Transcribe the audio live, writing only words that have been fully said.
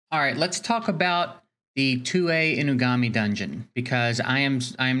All right, let's talk about the 2A Inugami dungeon because I am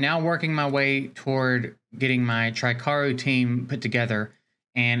now working my way toward getting my Tricaru team put together,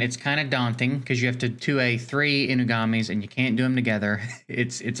 and it's kind of daunting because you have to 2A 3 Inugamis and you can't do them together.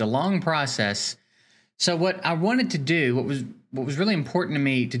 It's a long process. So what I wanted to do, what was really important to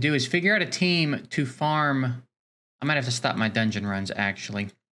me to do is figure out a team to farm. I might have to stop my dungeon runs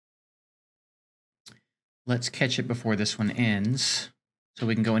actually. Let's catch it before this one ends, so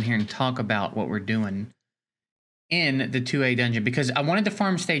we can go in here and talk about what we're doing in the 2A dungeon, because I wanted to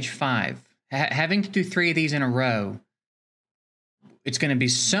farm stage 5. Having to do 3 of these in a row, it's going to be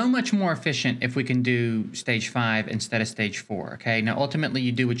so much more efficient if we can do stage 5 instead of stage 4, okay? Now, ultimately,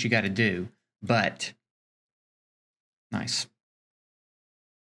 you do what you got to do, but... Nice.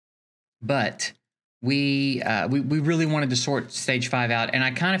 But we really wanted to sort stage 5 out, and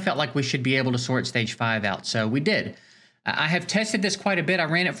I kind of felt like we should be able to sort stage 5 out, so we did. I have tested this quite a bit. I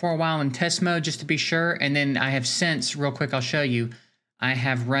ran it for a while in test mode just to be sure, and then I have since, real quick, I'll show you, I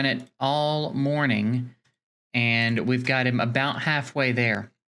have run it all morning, and we've got him about halfway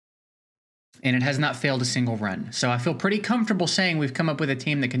there, and it has not failed a single run. So I feel pretty comfortable saying we've come up with a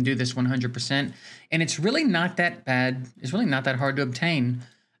team that can do this 100%, and it's really not that bad. It's really not that hard to obtain.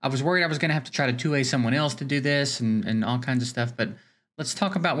 I was worried I was going to have to try to 2A someone else to do this and all kinds of stuff, but let's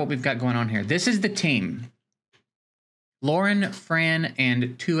talk about what we've got going on here. This is the team. Lauren, Fran,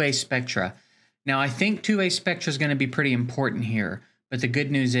 and 2A Spectra. Now, I think 2A Spectra is going to be pretty important here, but the good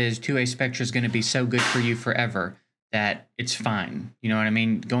news is 2A Spectra is going to be so good for you forever that it's fine. You know what I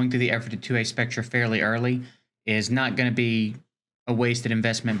mean? Going through the effort of 2A Spectra fairly early is not going to be a wasted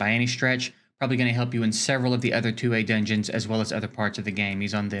investment by any stretch. Probably going to help you in several of the other 2A dungeons as well as other parts of the game.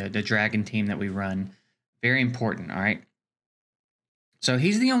 He's on the dragon team that we run. Very important, all right? So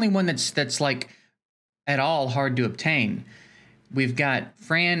he's the only one that's like at all hard to obtain. We've got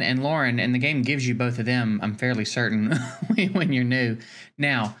Fran and Lauren, and the game gives you both of them, I'm fairly certain, when you're new.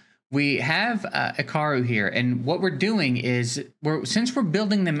 Now, we have Tricaru here, and what we're doing is, since we're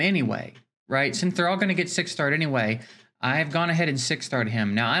building them anyway, right? Since they're all going to get 6-starred anyway, I've gone ahead and 6-starred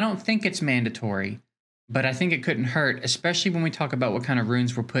him. Now, I don't think it's mandatory, but I think it couldn't hurt, especially when we talk about what kind of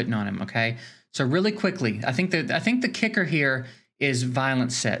runes we're putting on him, okay? So really quickly, I think the kicker here is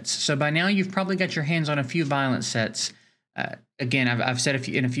violent sets. So by now, you've probably got your hands on a few violent sets. Again, I've said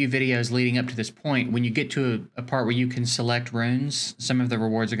in a few videos leading up to this point, when you get to a part where you can select runes, some of the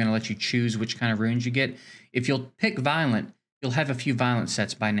rewards are going to let you choose which kind of runes you get. If you'll pick violent, you'll have a few violent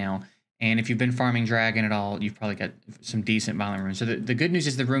sets by now. And if you've been farming dragon at all, you've probably got some decent violent runes. So the good news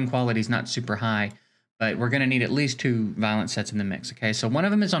is the rune quality is not super high, but we're going to need at least 2 violent sets in the mix, okay? So one of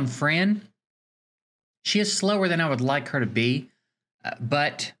them is on Fran. She is slower than I would like her to be,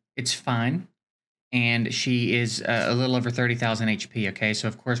 but it's fine. And she is a little over 30,000 HP, okay? So,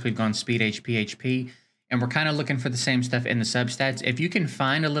 of course, we've gone speed, HP, and we're kind of looking for the same stuff in the substats. If you can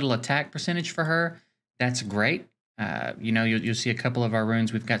find a little attack percentage for her, that's great. You know, you'll see a couple of our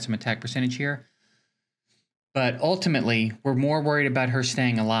runes. We've got some attack percentage here. But ultimately, we're more worried about her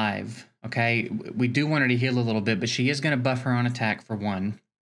staying alive, okay? We do want her to heal a little bit, but she is going to buff her on attack for 1.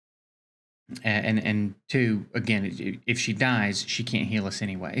 And 2, again, if she dies, she can't heal us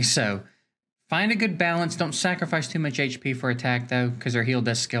anyway. So find a good balance. Don't sacrifice too much HP for attack, though, because her heal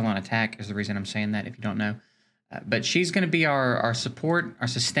does skill on attack is the reason I'm saying that, if you don't know. But she's going to be our support, our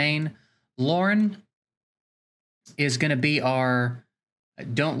sustain. Lauren is going to be our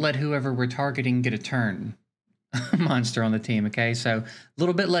don't let whoever we're targeting get a turn monster on the team, okay? So a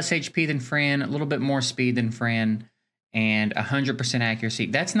little bit less HP than Fran, a little bit more speed than Fran, and 100% accuracy.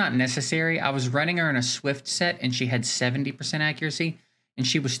 That's not necessary. I was running her in a Swift set, and she had 70% accuracy, and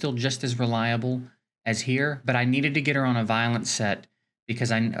she was still just as reliable as here, but I needed to get her on a violent set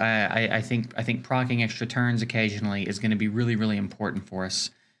because I think proccing extra turns occasionally is going to be really, really important for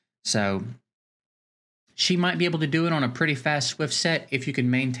us. So she might be able to do it on a pretty fast Swift set if you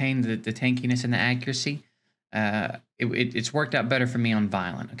can maintain the tankiness and the accuracy. It's worked out better for me on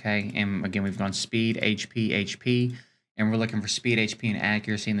violent, okay? And again, we've gone speed, HP, and we're looking for speed, HP, and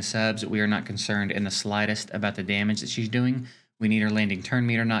accuracy in the subs. We are not concerned in the slightest about the damage that she's doing. We need her landing turn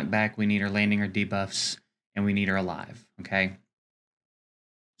meter knockback, we need her landing her debuffs, and we need her alive, okay?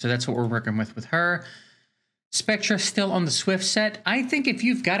 So that's what we're working with her. Spectra still on the Swift set. I think if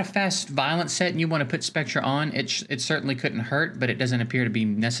you've got a fast violent set and you want to put Spectra on, it certainly couldn't hurt, but it doesn't appear to be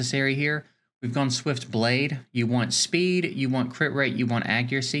necessary here. We've gone Swift Blade. You want speed, you want crit rate, you want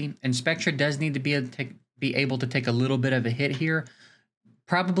accuracy, and Spectra does need to be able to take a little bit of a hit here,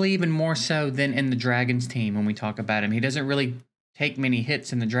 probably even more so than in the Dragons team when we talk about him. He doesn't really take many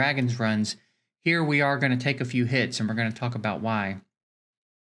hits in the Dragons runs. Here we are going to take a few hits, and we're going to talk about why.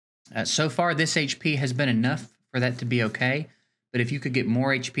 So far, this HP has been enough for that to be okay. But if you could get more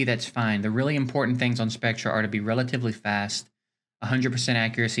HP, that's fine. The really important things on Spectra are to be relatively fast. 100%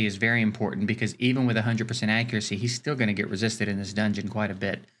 accuracy is very important because even with 100% accuracy, he's still going to get resisted in this dungeon quite a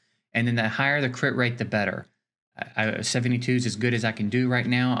bit. And then the higher the crit rate, the better. 72 is as good as I can do right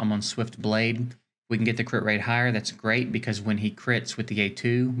now. I'm on Swift Blade. We can get the crit rate higher. That's great because when he crits with the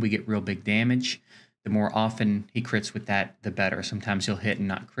A2, we get real big damage. The more often he crits with that, the better. Sometimes he'll hit and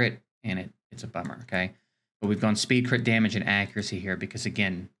not crit, and it's a bummer, okay? But we've gone speed, crit damage, and accuracy here because,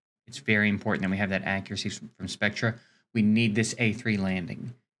 again, it's very important that we have that accuracy from Spectra. We need this A3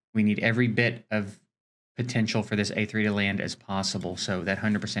 landing. We need every bit of potential for this A3 to land as possible. So that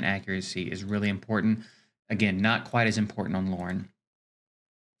 100% accuracy is really important. Again, not quite as important on Lauren.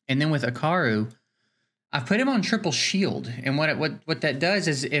 And then with Akaru, I've put him on triple shield. And what that does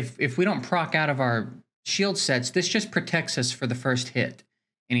is if we don't proc out of our shield sets, this just protects us for the first hit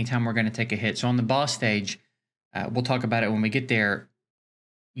anytime we're going to take a hit. So on the boss stage, we'll talk about it when we get there.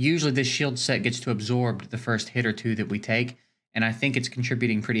 Usually this shield set gets to absorb the first hit or two that we take, and I think it's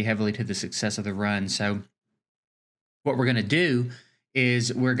contributing pretty heavily to the success of the run. So what we're going to do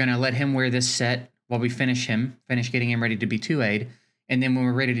is we're going to let him wear this set while we finish getting him ready to be 2-aid, and then when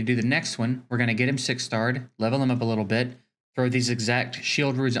we're ready to do the next one, we're going to get him 6-starred, level him up a little bit, throw these exact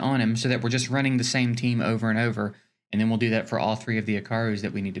shield roots on him so that we're just running the same team over and over, and then we'll do that for all 3 of the Akarus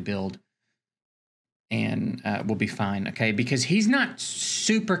that we need to build. And we'll be fine, okay? Because he's not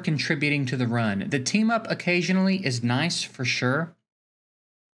super contributing to the run. The team up occasionally is nice for sure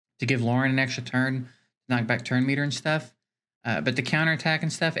to give Lauren an extra turn, knock back turn meter and stuff. But the counterattack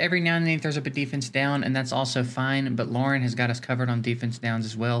and stuff, every now and then he throws up a defense down, and that's also fine. But Lauren has got us covered on defense downs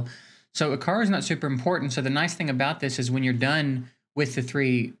as well. So Akaru is not super important. So the nice thing about this is when you're done with the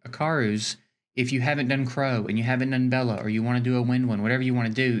 3 Akarus, if you haven't done Crow and you haven't done Bella, or you want to do a wind one, whatever you want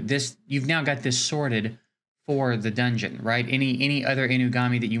to do, this you've now got this sorted for the dungeon, right? Any other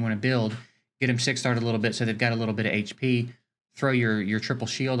Inugami that you want to build, get them 6-starred a little bit so they've got a little bit of HP. Throw your triple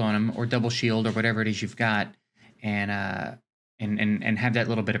shield on them or double shield or whatever it is you've got, and have that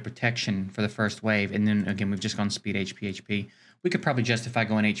little bit of protection for the first wave. And then again, we've just gone speed, HP. We could probably justify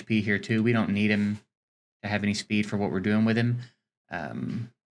going HP here too. We don't need him to have any speed for what we're doing with him,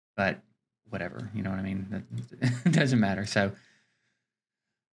 but whatever, you know what I mean? It doesn't matter. So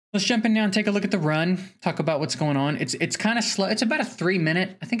let's jump in now and take a look at the run, talk about what's going on. It's kind of slow. It's about a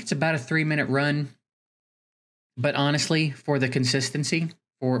 3-minute. I think it's about a 3-minute run. But honestly, for the consistency,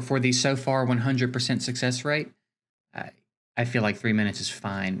 for the so far 100% success rate, I feel like 3 minutes is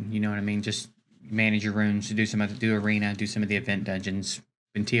fine. You know what I mean? Just manage your runes, do arena, do some of the event dungeons.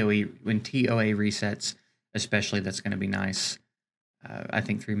 When TOA resets, especially, that's going to be nice. I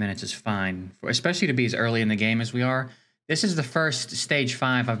think 3 minutes is fine, especially to be as early in the game as we are. This is the first stage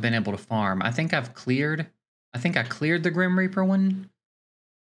 5 I've been able to farm. I think I cleared the Grim Reaper one,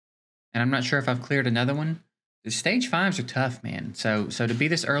 and I'm not sure if I've cleared another one. The stage 5s are tough, man. So to be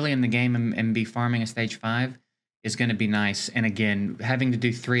this early in the game and be farming a stage 5 is going to be nice. And again, having to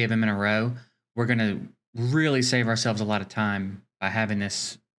do 3 of them in a row, we're going to really save ourselves a lot of time by having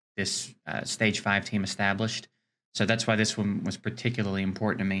this stage 5 team established. So that's why this one was particularly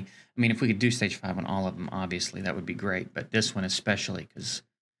important to me. I mean, if we could do stage 5 on all of them, obviously, that would be great. But this one especially, because,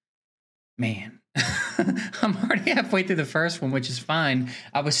 man, I'm already halfway through the first one, which is fine.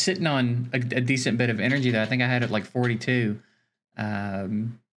 I was sitting on a decent bit of energy, though. I think I had it like 42. It's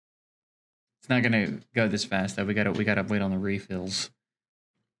not going to go this fast, though. We gotta wait on the refills.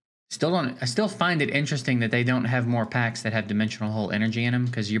 I still find it interesting that they don't have more packs that have Dimensional Hole energy in them,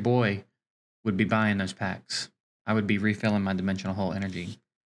 because your boy would be buying those packs. I would be refilling my Dimensional Hole energy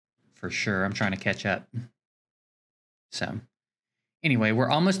for sure. I'm trying to catch up. So anyway, we're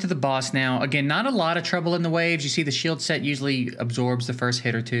almost to the boss now. Again, not a lot of trouble in the waves. You see the shield set usually absorbs the first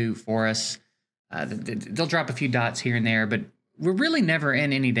hit or two for us. They'll drop a few dots here and there, but we're really never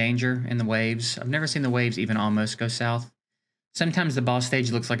in any danger in the waves. I've never seen the waves even almost go south. Sometimes the boss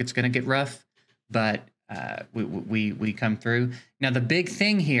stage looks like it's going to get rough, but we come through. Now, the big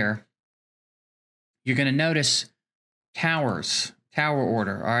thing here, you're going to notice tower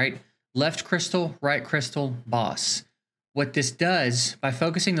order, all right? Left crystal, right crystal, boss. What this does, by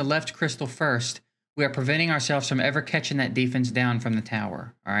focusing the left crystal first, we are preventing ourselves from ever catching that defense down from the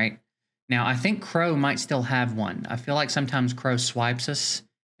tower, all right? Now, I think Crow might still have one. I feel like sometimes Crow swipes us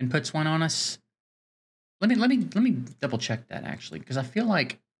and puts one on us. Let me double check that, actually, because I feel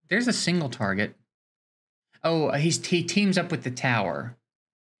like there's a single target. Oh, he teams up with the tower.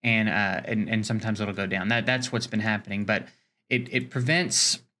 And sometimes it'll go down. That's what's been happening, but it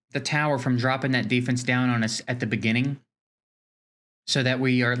prevents the tower from dropping that defense down on us at the beginning. so that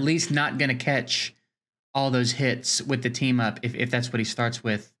we are at least not going to catch all those hits with the team up if that's what he starts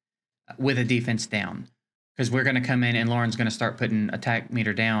with a defense down. Because we're going to come in and Lauren's going to start putting attack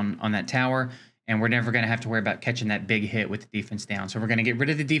meter down on that tower, and we're never going to have to worry about catching that big hit with the defense down. So we're going to get rid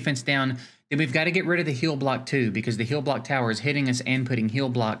of the defense down. Then we've got to get rid of the heal block too, because the heal block tower is hitting us and putting heal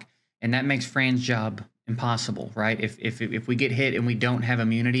block, and that makes Fran's job impossible, right? If we get hit and we don't have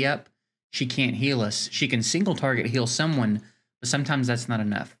immunity up, she can't heal us. She can single target heal someone, but sometimes that's not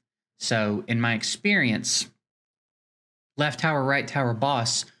enough. So in my experience, left tower, right tower,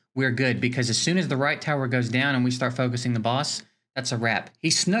 boss, we're good, because as soon as the right tower goes down and we start focusing the boss, that's a wrap. He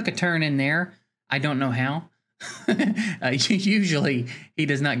snuck a turn in there. I don't know how. Usually he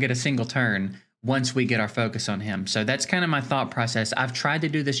does not get a single turn once we get our focus on him. So that's kind of my thought process. I've tried to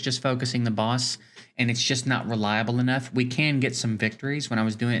do this just focusing the boss, and it's just not reliable enough. We can get some victories. When I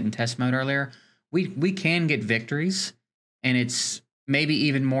was doing it in test mode earlier, we can get victories, and it's maybe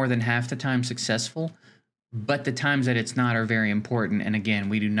even more than half the time successful. But the times that it's not are very important. And again,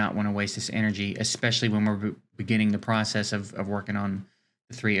 we do not want to waste this energy, especially when we're beginning the process of working on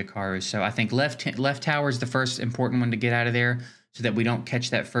the 3 Icarus. So I think left tower is the first important one to get out of there, so that we don't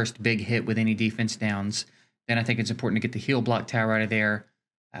catch that first big hit with any defense downs. Then I think it's important to get the heal block tower out of there,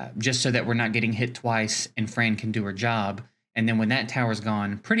 just so that we're not getting hit twice and Fran can do her job. And then when that tower's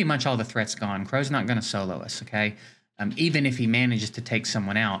gone, pretty much all the threat's gone. Crow's not going to solo us, okay? Even if he manages to take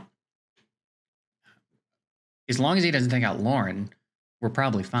someone out, as long as he doesn't take out Lauren, we're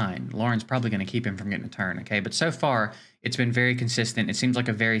probably fine. Lauren's probably going to keep him from getting a turn, okay? But so far, it's been very consistent. It seems like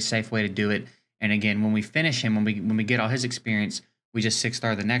a very safe way to do it. And again, when we finish him, when we get all his experience, we just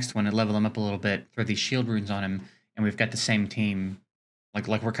 6-star the next one and level him up a little bit, throw these shield runes on him, and we've got the same team. Like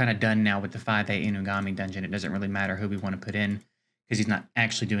we're kind of done now with the 5A Inugami dungeon. It doesn't really matter who we want to put in, because he's not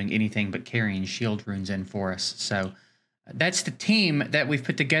actually doing anything but carrying shield runes in for us. So that's the team that we've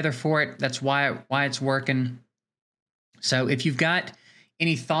put together for it. That's why it's working. So if you've got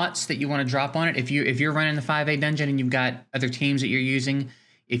any thoughts that you want to drop on it, if you're running the 5A dungeon and you've got other teams that you're using,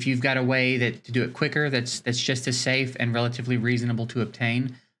 if you've got a way to do it quicker, that's just as safe and relatively reasonable to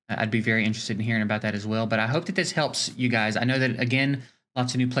obtain, I'd be very interested in hearing about that as well. But I hope that this helps you guys. I know that, again,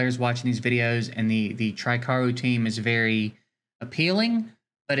 lots of new players watching these videos, and the Tricaru team is very appealing,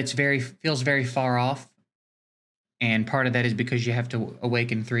 but feels very far off. And part of that is because you have to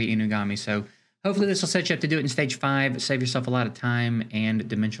awaken 3 Inugami. So hopefully this will set you up to do it in stage 5, save yourself a lot of time and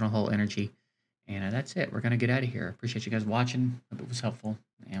dimensional hole energy. And that's it. We're going to get out of here. Appreciate you guys watching. Hope it was helpful,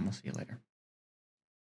 and we'll see you later.